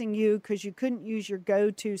inconveniencing you because you couldn't use your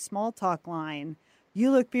go-to small talk line, you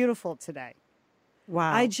look beautiful today.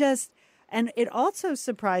 Wow. And it also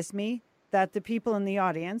surprised me that the people in the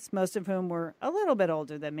audience, most of whom were a little bit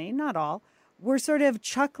older than me, not all, were sort of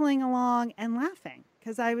chuckling along and laughing.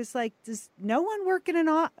 Because I was like, does no one work in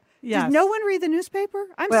Yes. Did no one read the newspaper?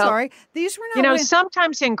 I'm Well, sorry. These were not.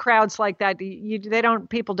 Sometimes in crowds like that,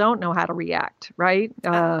 people don't know how to react, right?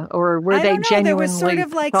 Or were I they don't know. genuinely There was sort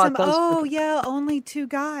of like thought some, those oh were- yeah, only two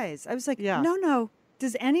guys. I was like, Yeah. no.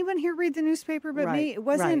 Does anyone here read the newspaper but me? Right, It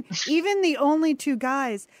wasn't even the only two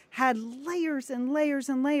guys had layers and layers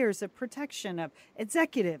and layers of protection of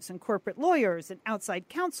executives and corporate lawyers and outside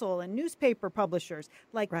counsel and newspaper publishers,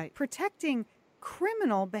 like protecting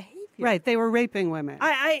criminal behavior. Right. They were raping women.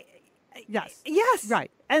 Yes. Yes. Right.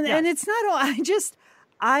 And Yes. and it's not all.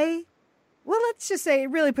 Well, let's just say it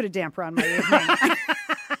really put a damper on my evening.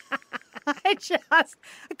 I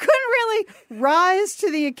couldn't really rise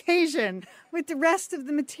to the occasion with the rest of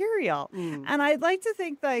the material. And I'd like to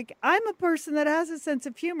think like I'm a person that has a sense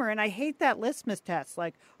of humor, and I hate that litmus test.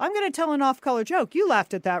 Like, I'm going to tell an off-color joke. You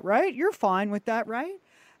laughed at that, right? You're fine with that, right?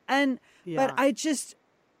 But I just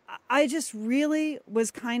really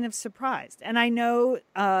was kind of surprised. And I know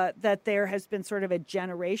that there has been sort of a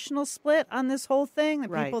generational split on this whole thing.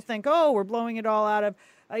 That people think, oh, we're blowing it all out of,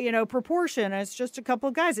 proportion. It's just a couple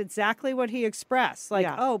of guys. Exactly what he expressed. Like,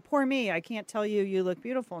 oh, poor me. I can't tell you look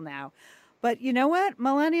beautiful now. But you know what,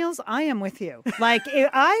 millennials, I am with you. Like,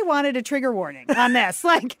 I wanted a trigger warning on this.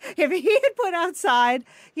 Like, if he had put outside,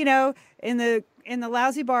 in the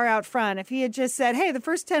lousy bar out front, if he had just said, hey, the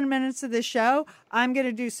first 10 minutes of this show, I'm going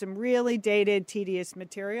to do some really dated, tedious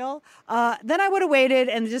material, then I would have waited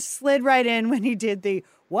and just slid right in when he did the,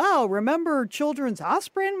 wow, remember children's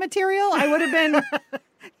aspirin material? I would have been,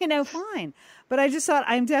 fine. But I just thought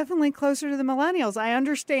I'm definitely closer to the millennials. I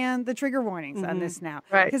understand the trigger warnings on this now.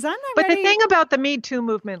 Right. Because I'm not But ready. the thing about the Me Too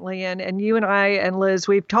movement, Leanne, and you and I and Liz,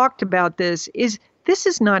 we've talked about this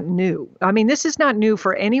is not new. I mean, this is not new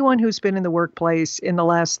for anyone who's been in the workplace in the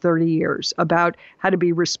last 30 years about how to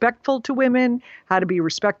be respectful to women, how to be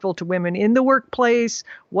respectful to women in the workplace,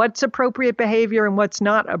 what's appropriate behavior and what's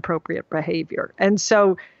not appropriate behavior. And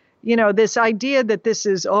so, this idea that this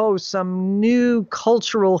is, some new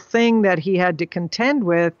cultural thing that he had to contend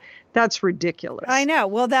with, that's ridiculous. I know.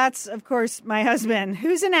 Well, that's, of course, my husband,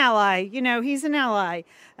 who's an ally. He's an ally.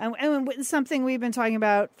 And it's something we've been talking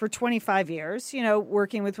about for 25 years,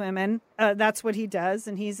 working with women. That's what he does.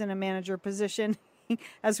 And he's in a manager position.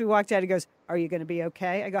 As we walked out, he goes, are you going to be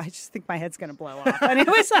okay? I go, I just think my head's going to blow off. And it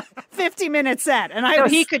was a 50-minute set. And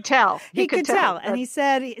he could tell. He could tell. And he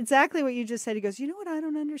said exactly what you just said. He goes, you know what I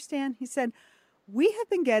don't understand? He said, we have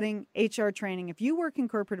been getting HR training. If you work in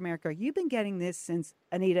corporate America, you've been getting this since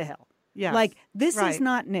Anita Hill. Yes. Like, this is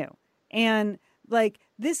not new. And like,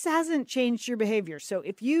 this hasn't changed your behavior. So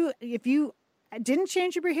if you didn't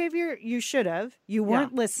change your behavior, you should have. You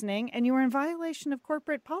weren't listening, and you were in violation of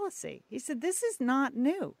corporate policy. He said, this is not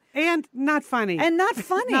new. And not funny. Not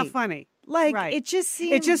funny. Like, it just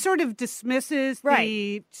seems... It just sort of dismisses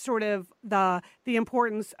the sort of the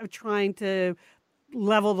importance of trying to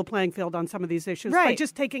level the playing field on some of these issues by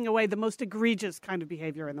just taking away the most egregious kind of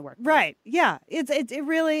behavior in the workplace. Right. Yeah. It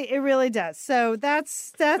really does. So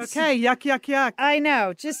that's okay. Yuck. I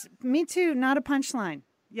know. Just Me Too. Not a punchline.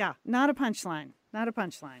 Yeah. Not a punchline.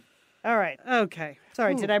 All right. Okay.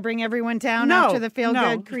 Sorry. Did I bring everyone down after the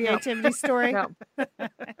feel-good creativity story?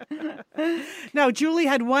 No, Julie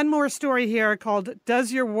had one more story here called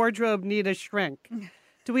 "Does Your Wardrobe Need a Shrink?"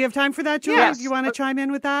 Do we have time for that, Julie? Yes. Do you want to chime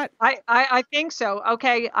in with that? I think so.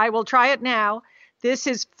 Okay, I will try it now. This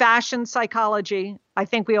is fashion psychology. I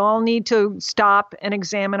think we all need to stop and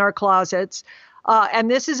examine our closets.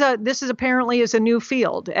 And this is apparently a new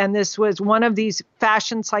field. And this was one of these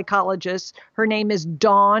fashion psychologists. Her name is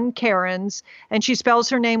Dawn Cairns, and she spells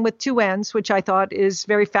her name with two N's, which I thought is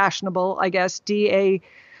very fashionable, I guess,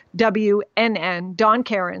 DAWNN, Dawn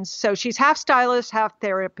Cairns. So she's half stylist, half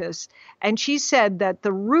therapist. And she said that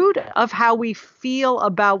the root of how we feel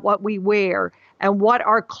about what we wear and what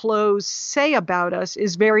our clothes say about us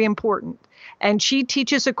is very important. And she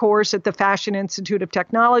teaches a course at the Fashion Institute of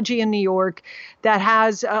Technology in New York that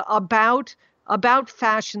has about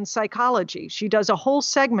fashion psychology. She does a whole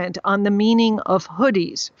segment on the meaning of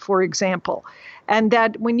hoodies, for example. And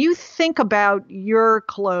that when you think about your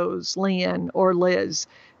clothes, Leanne or Liz,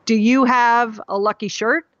 do you have a lucky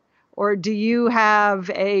shirt? Or do you have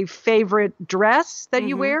a favorite dress that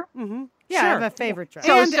you wear? Mm-hmm. Yeah, sure. I have a favorite dress.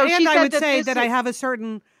 And she I said would say that I is- have a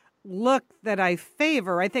certain look that I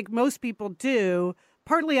favor. I think most people do,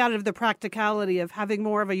 partly out of the practicality of having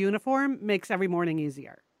more of a uniform makes every morning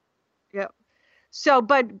easier. Yeah. So,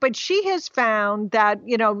 but she has found that,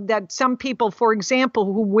 that some people, for example,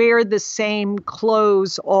 who wear the same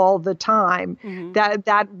clothes all the time,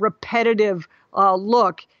 that repetitive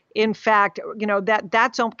look in fact,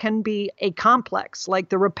 can be a complex, like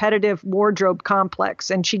the repetitive wardrobe complex.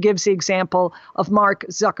 And she gives the example of Mark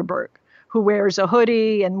Zuckerberg, who wears a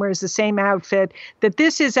hoodie and wears the same outfit, that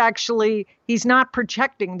this is actually, he's not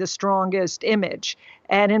projecting the strongest image.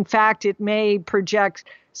 And in fact, it may project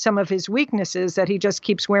some of his weaknesses, that he just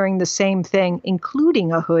keeps wearing the same thing,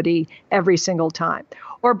 including a hoodie, every single time.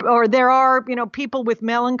 Or there are, people with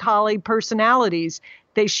melancholy personalities.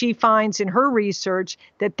 She finds in her research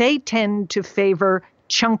that they tend to favor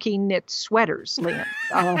chunky knit sweaters, Lian.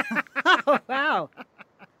 Oh, wow.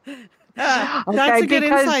 That's a good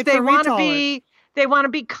insight they for want to retailers. they want to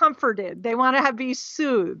be comforted. They want to be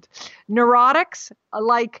soothed. Neurotics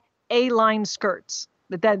like A-line skirts.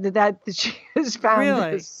 That she has found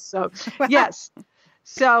Really? this. So yes.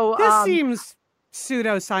 So This seems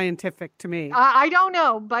pseudoscientific to me. I don't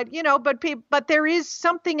know, but there is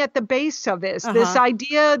something at the base of this. This Uh-huh.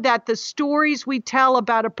 idea that the stories we tell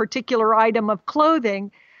about a particular item of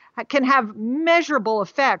clothing can have measurable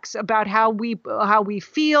effects about how we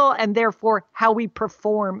feel, and therefore how we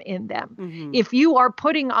perform in them. Mm-hmm. If you are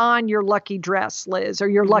putting on your lucky dress, Liz, or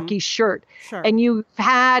your lucky shirt, Sure. and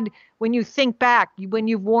when you think back, when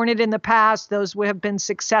you've worn it in the past, those have been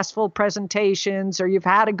successful presentations, or you've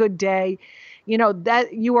had a good day, that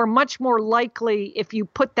you are much more likely, if you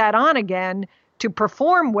put that on again, to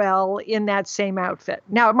perform well in that same outfit.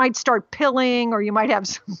 Now, it might start pilling, or you might have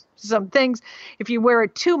some things if you wear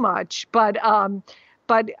it too much. But I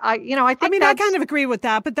think I kind of agree with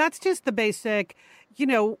that, but that's just the basic,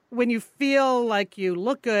 when you feel like you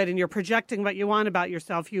look good and you're projecting what you want about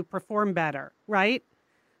yourself, you perform better, right?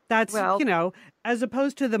 That's, as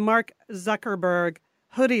opposed to the Mark Zuckerberg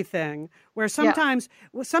hoodie thing, where sometimes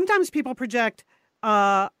people project,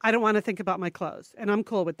 I don't want to think about my clothes, and I'm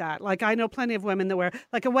cool with that. Like, I know plenty of women that wear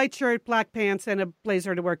like a white shirt, black pants, and a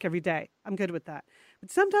blazer to work every day. I'm good with that.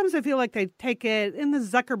 But sometimes I feel like they take it, in the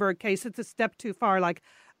Zuckerberg case, it's a step too far. Like,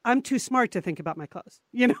 I'm too smart to think about my clothes.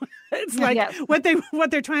 It's like Yes. what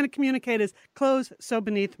they're trying to communicate is clothes so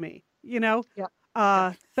beneath me. Yeah.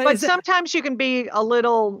 But sometimes you can be a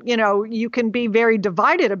little, you can be very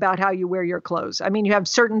divided about how you wear your clothes. I mean, you have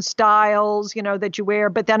certain styles, that you wear,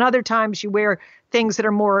 but then other times you wear things that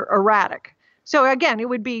are more erratic. So again, it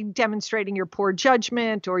would be demonstrating your poor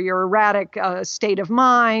judgment or your erratic state of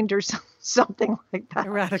mind, or something like that.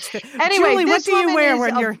 erratic state. Anyway, Julie, what do you wear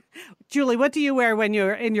what do you wear when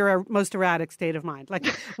you're in your most erratic state of mind? Like,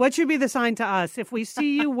 what should be the sign to us if we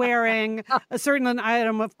see you wearing a certain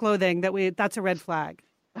item of clothing that's a red flag?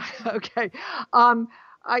 Okay.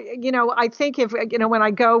 I think if, when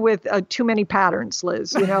I go with too many patterns,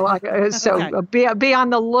 Liz, so be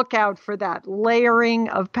on the lookout for that layering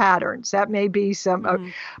of patterns. That may be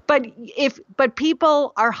some, but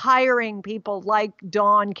people are hiring people like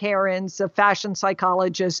Dawn Cairns, a fashion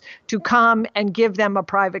psychologist, to come and give them a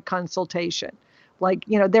private consultation. Like,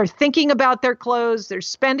 they're thinking about their clothes. They're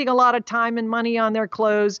spending a lot of time and money on their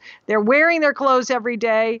clothes. They're wearing their clothes every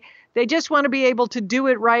day. They just want to be able to do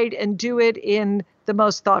it right and do it in the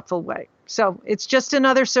most thoughtful way. So it's just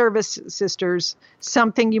another service, sisters,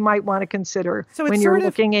 something you might want to consider when you're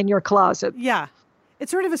looking in your closet. Yeah.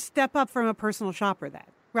 It's sort of a step up from a personal shopper then,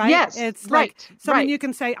 right? Yes. It's right, like someone right. you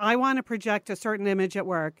can say, I want to project a certain image at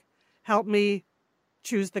work. Help me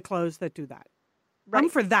choose the clothes that do that. Right. I'm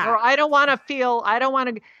for that. Or I don't want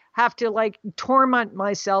to have to like torment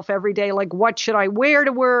myself every day. Like, what should I wear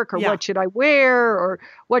to work, or what should I wear, or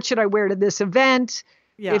what should I wear to this event?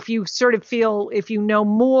 Yeah. If you sort of feel, if you know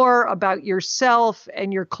more about yourself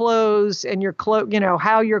and your clothes and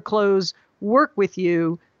how your clothes work with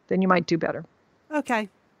you, then you might do better. Okay.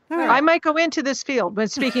 All right. I might go into this field,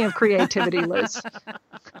 but speaking of creativity, Liz.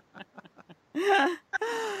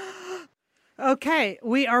 Okay,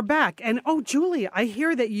 we are back. And Julie, I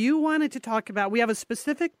hear that you wanted to talk about, we have a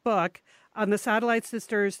specific book on the Satellite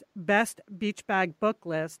Sisters Best Beach Bag book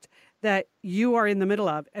list that you are in the middle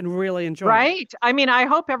of and really enjoying. Right. I mean, I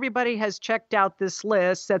hope everybody has checked out this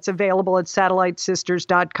list that's available at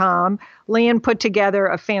satellitesisters.com. Lian put together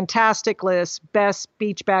a fantastic list, best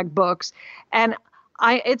beach bag books. And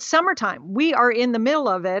it's summertime. We are in the middle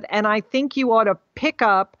of it. And I think you ought to pick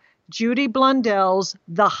up Judy Blundell's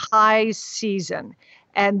The High Season.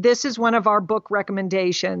 And this is one of our book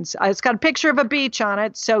recommendations. It's got a picture of a beach on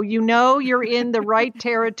it, so you're in the right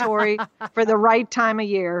territory for the right time of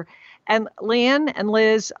year. And Lian and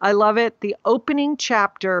Liz, I love it. The opening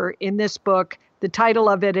chapter in this book, the title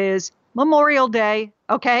of it is Memorial Day.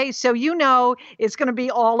 Okay, so it's going to be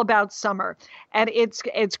all about summer, and it's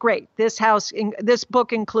great. This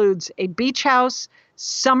book includes a beach house,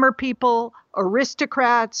 summer people,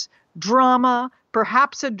 aristocrats, drama,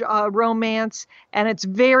 perhaps a romance, and it's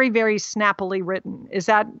very, very snappily written.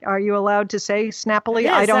 Are you allowed to say snappily? It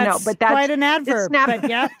is. I don't know, That's but that's quite an adverb. But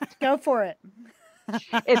yeah, go for it.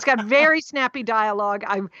 It's got very snappy dialogue.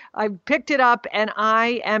 I picked it up and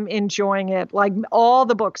I am enjoying it, like all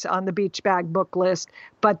the books on the Beach Bag book list.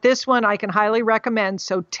 But this one I can highly recommend.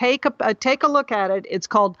 So take a look at it. It's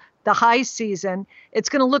called The High Season. It's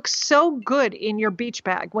going to look so good in your beach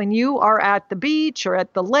bag when you are at the beach or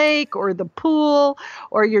at the lake or the pool,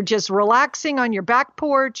 or you're just relaxing on your back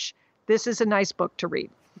porch. This is a nice book to read.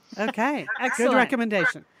 Okay. Excellent. Good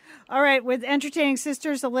recommendation. All right, with Entertaining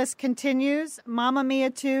Sisters, the list continues. Mamma Mia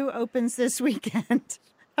 2 opens this weekend.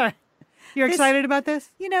 All right. You're excited about this?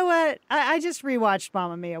 You know what? I just rewatched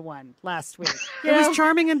Mamma Mia 1 last week. It was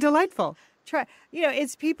charming and delightful.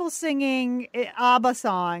 It's people singing ABBA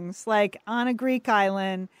songs like On a Greek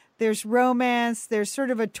Island. There's romance. There's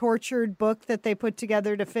sort of a tortured book that they put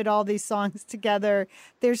together to fit all these songs together.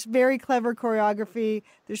 There's very clever choreography.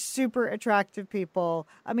 There's super attractive people.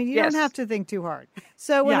 I mean, you don't have to think too hard.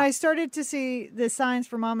 So when I started to see the signs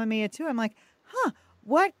for Mamma Mia 2, I'm like,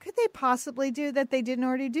 what could they possibly do that they didn't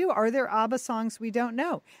already do? Are there ABBA songs we don't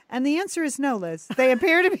know? And the answer is no, Liz. They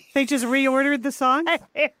appear to be. They just reordered the songs?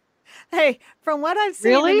 Hey, from what I've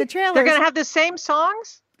seen in the trailers. They're going to have the same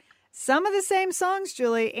songs? Some of the same songs,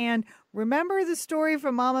 Julie. And remember the story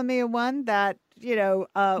from Mamma Mia 1 that,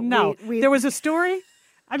 no. There was a story?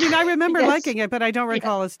 I mean, I remember liking it, but I don't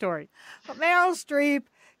recall a story. Meryl Streep,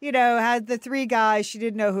 had the 3 guys. She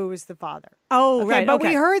didn't know who was the father. Oh, right. But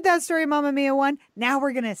we heard that story in Mamma Mia 1. Now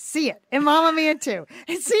we're going to see it in Mamma Mia 2.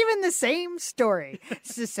 It's even the same story.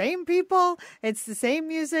 It's the same people. It's the same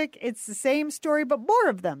music. It's the same story, but more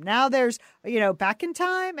of them. Now there's, back in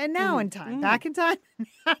time and now in time. Back in time.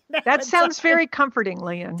 That sounds very comforting,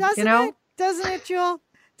 Lian. Doesn't it? Doesn't it, Jewel?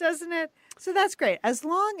 Doesn't it? So that's great. As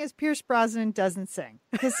long as Pierce Brosnan doesn't sing.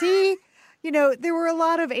 Because he... there were a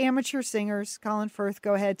lot of amateur singers. Colin Firth,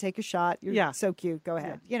 go ahead, take a shot. You're so cute. Go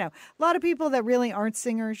ahead. A lot of people that really aren't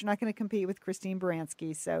singers. You're not going to compete with Christine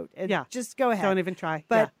Baranski. So just go ahead. Don't even try.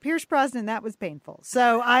 But Pierce Brosnan, that was painful.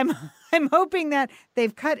 So I'm hoping that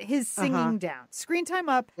they've cut his singing down. Screen time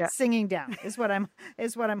up, singing down is what I'm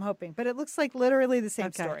hoping. But it looks like literally the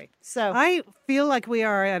same story. So I feel like we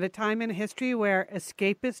are at a time in history where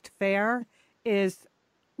escapist fare is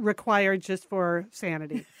required just for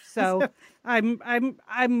sanity. So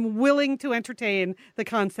I'm willing to entertain the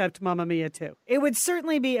concept Mamma Mia 2. It would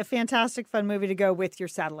certainly be a fantastic fun movie to go with your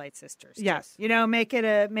Satellite Sisters. Too. Yes. Make it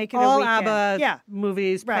all a weekend. ABBA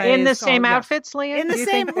movies. Right. In the same outfits, Lian? In the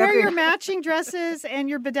same, wear your matching dresses and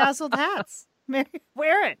your bedazzled hats.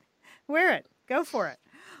 Wear it. Go for it.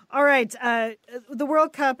 All right. The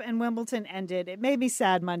World Cup and Wimbledon ended. It made me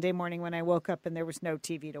sad Monday morning when I woke up and there was no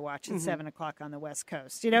TV to watch at 7 o'clock on the West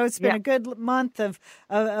Coast. It's been a good month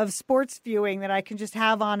of sports viewing that I can just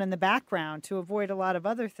have on in the background to avoid a lot of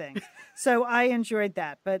other things. So I enjoyed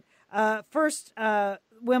that. But first,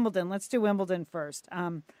 Wimbledon. Let's do Wimbledon first.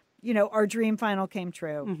 Our dream final came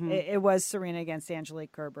true. Mm-hmm. It was Serena against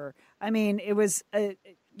Angelique Kerber. I mean, it was,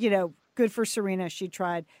 good for Serena. She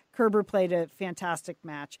tried. Kerber played a fantastic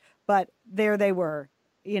match, but there they were,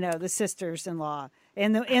 the sisters-in-law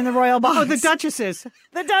in the royal box. Oh, the duchesses.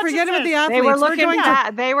 The duchesses. Forget about the athletes.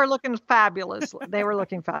 They were looking fabulous. They were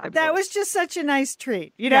looking fabulous. That was just such a nice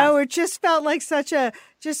treat. It just felt like such a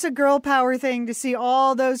girl power thing to see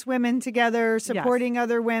all those women together supporting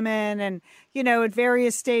other women and, at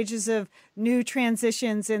various stages of new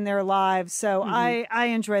transitions in their lives. So I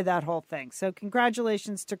enjoyed that whole thing. So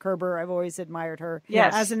congratulations to Kerber. I've always admired her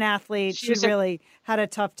as an athlete. She really had a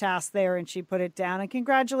tough task there and she put it down. And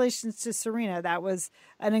congratulations to Serena. That was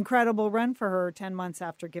an incredible run for her 10 months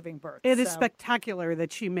after giving birth. It is spectacular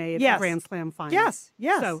that she made a Grand Slam final. Yes.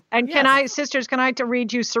 So, and can I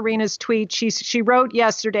read you Serena's tweet? She wrote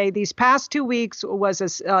yesterday, these past 2 weeks was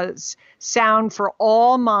a sound for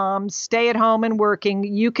all moms. Stay at home and working.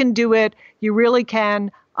 You can do it. You really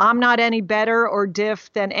can. I'm not any better or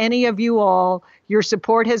diff than any of you all. Your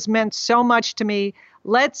support has meant so much to me.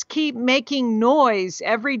 Let's keep making noise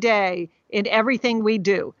every day in everything we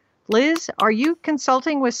do. Liz, are you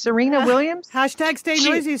consulting with Serena Williams? Hashtag stay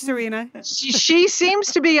noisy, Serena. She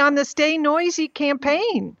seems to be on the Stay Noisy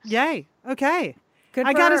campaign. Yay. Okay.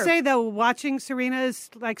 I got to say, though, watching Serena's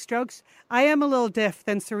strokes, I am a little diff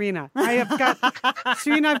than Serena.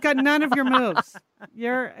 Serena, I've got none of your moves.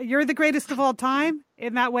 You're the greatest of all time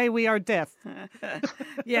In that way, we are diff.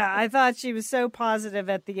 Yeah, I thought she was so positive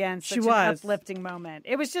at the end. Such She an was. uplifting moment.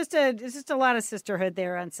 It's just a lot of sisterhood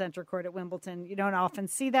there on center court at Wimbledon. You don't often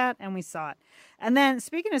see that, and we saw it. And then,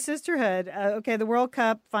 speaking of sisterhood, the World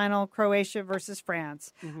Cup final, Croatia versus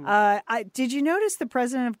France. Did you notice the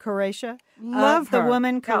president of Croatia? Love her. The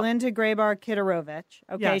woman, Kolinda Grabar-Kitarovic.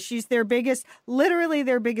 Okay, Yes. she's literally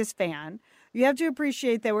their biggest fan. You have to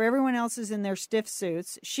appreciate that where everyone else is in their stiff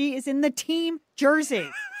suits, she is in the team jersey.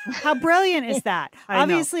 How brilliant is that? I know.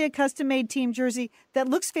 Obviously, a custom-made team jersey that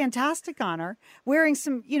looks fantastic on her, wearing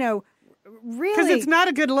some, really. Because it's not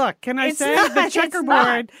a good look, can I It's say? not, The it's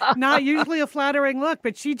checkerboard, not usually a flattering look,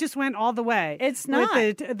 but she just went all the way. It's not.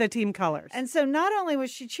 With the team colors. And so not only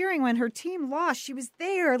was she cheering when her team lost, she was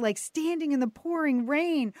there, like standing in the pouring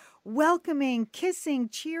rain, welcoming, kissing,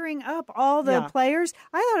 cheering up all the players.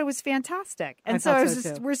 I thought it was fantastic. And thought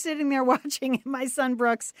so too. we're sitting there watching, and my son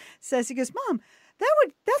Brooks says, he goes, Mom,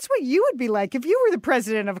 that's what you would be like if you were the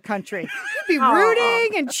president of a country. You'd be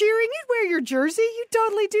rooting and cheering. You'd wear your jersey. You'd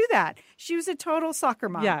totally do that. She was a total soccer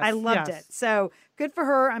mom. Yes, I loved yes. it. So good for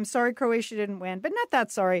her. I'm sorry Croatia didn't win, but not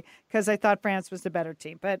that sorry because I thought France was the better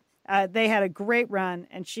team. But they had a great run,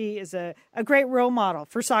 and she is a great role model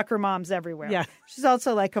for soccer moms everywhere. Yeah. She's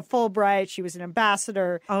also like a Fulbright. She was an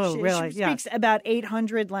ambassador. Oh, really? She Yeah. speaks about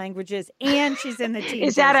 800 languages, and she's in the team.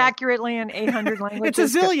 Is that jersey. accurately in 800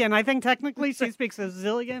 languages? It's a zillion. I think technically she speaks a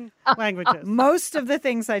zillion languages. Most of the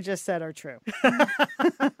things I just said are true.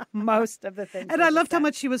 Most of the things. And I loved how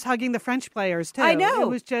much she was hugging the French players, too. I know. It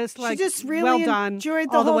was just like, she just really well done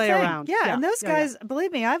enjoyed the all whole the way thing. around. Yeah, and those guys,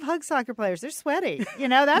 believe me, I've hugged soccer players. They're sweaty.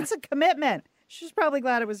 That's a commitment. She's probably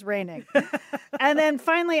glad it was raining. And then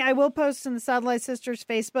finally, I will post in the Satellite Sisters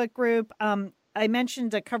Facebook group. I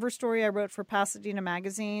mentioned a cover story I wrote for Pasadena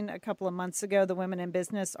Magazine a couple of months ago, the Women in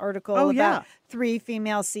Business article about 3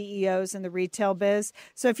 female CEOs in the retail biz.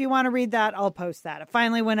 So if you want to read that, I'll post that. It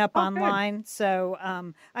finally went up online. Good. So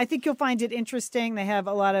I think you'll find it interesting. They have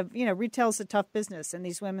a lot of, retail's a tough business, and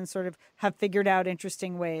these women sort of have figured out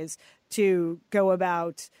interesting ways to go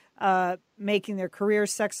about making their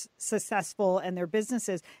careers successful and their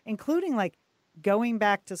businesses, including like going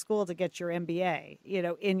back to school to get your MBA,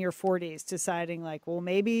 in your 40s, deciding like, well,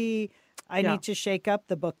 maybe I need to shake up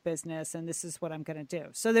the book business and this is what I'm going to do.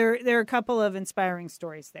 So there are a couple of inspiring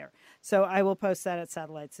stories there. So I will post that at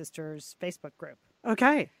Satellite Sisters Facebook group.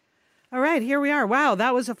 Okay. All right, here we are. Wow,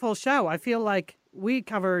 that was a full show. I feel like we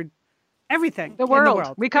covered everything. The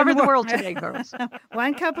world. We covered the world today, girls.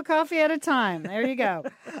 One cup of coffee at a time. There you go.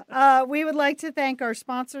 We would like to thank our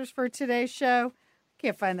sponsors for today's show.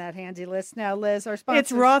 Can't find that handy list now, Liz. Our sponsors.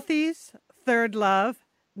 It's Rothy's, Third Love,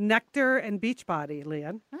 Nectar, and Beachbody,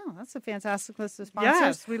 Leanne. Oh, that's a fantastic list of sponsors.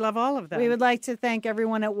 Yes, we love all of them. We would like to thank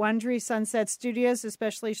everyone at Wondery Sunset Studios,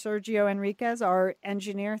 especially Sergio Enriquez, our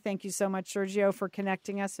engineer. Thank you so much, Sergio, for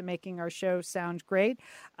connecting us and making our show sound great.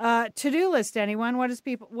 To-do list, anyone? What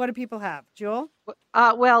do people have? Jewel?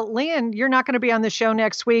 Well, Leanne, you're not going to be on the show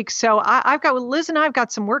next week, so Liz and I've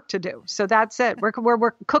got some work to do. So that's it.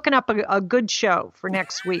 We're cooking up a good show for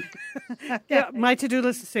next week. Yeah, my to-do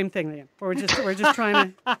list is the same thing, Leanne. We're just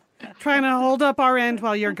trying to hold up our end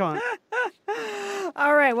while you're gone.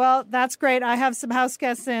 All right. Well, that's great. I have some house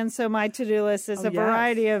guests in, so my to-do list is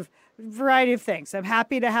variety of things. I'm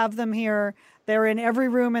happy to have them here. They're in every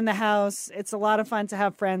room in the house. It's a lot of fun to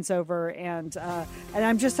have friends over, and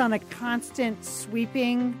I'm just on a constant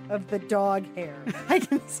sweeping of the dog hair.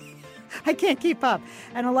 I can't keep up.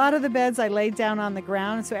 And a lot of the beds I laid down on the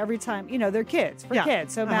ground, so every time, they're kids,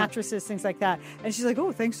 kids, so mattresses, things like that. And she's like,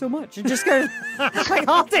 "Oh, thanks so much." And just goes like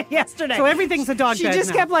all day yesterday. So everything's a dog bed She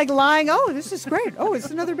just now. kept like lying. "Oh, this is great. Oh,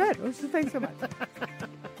 it's another bed. Oh, thanks so much."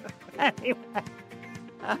 Anyway.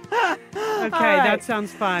 Okay, that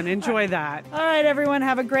sounds fun. Enjoy that. All right, everyone,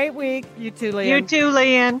 have a great week. You too, Leanne. You too,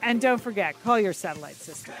 Leanne. And don't forget, call your satellite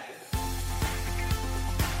sister.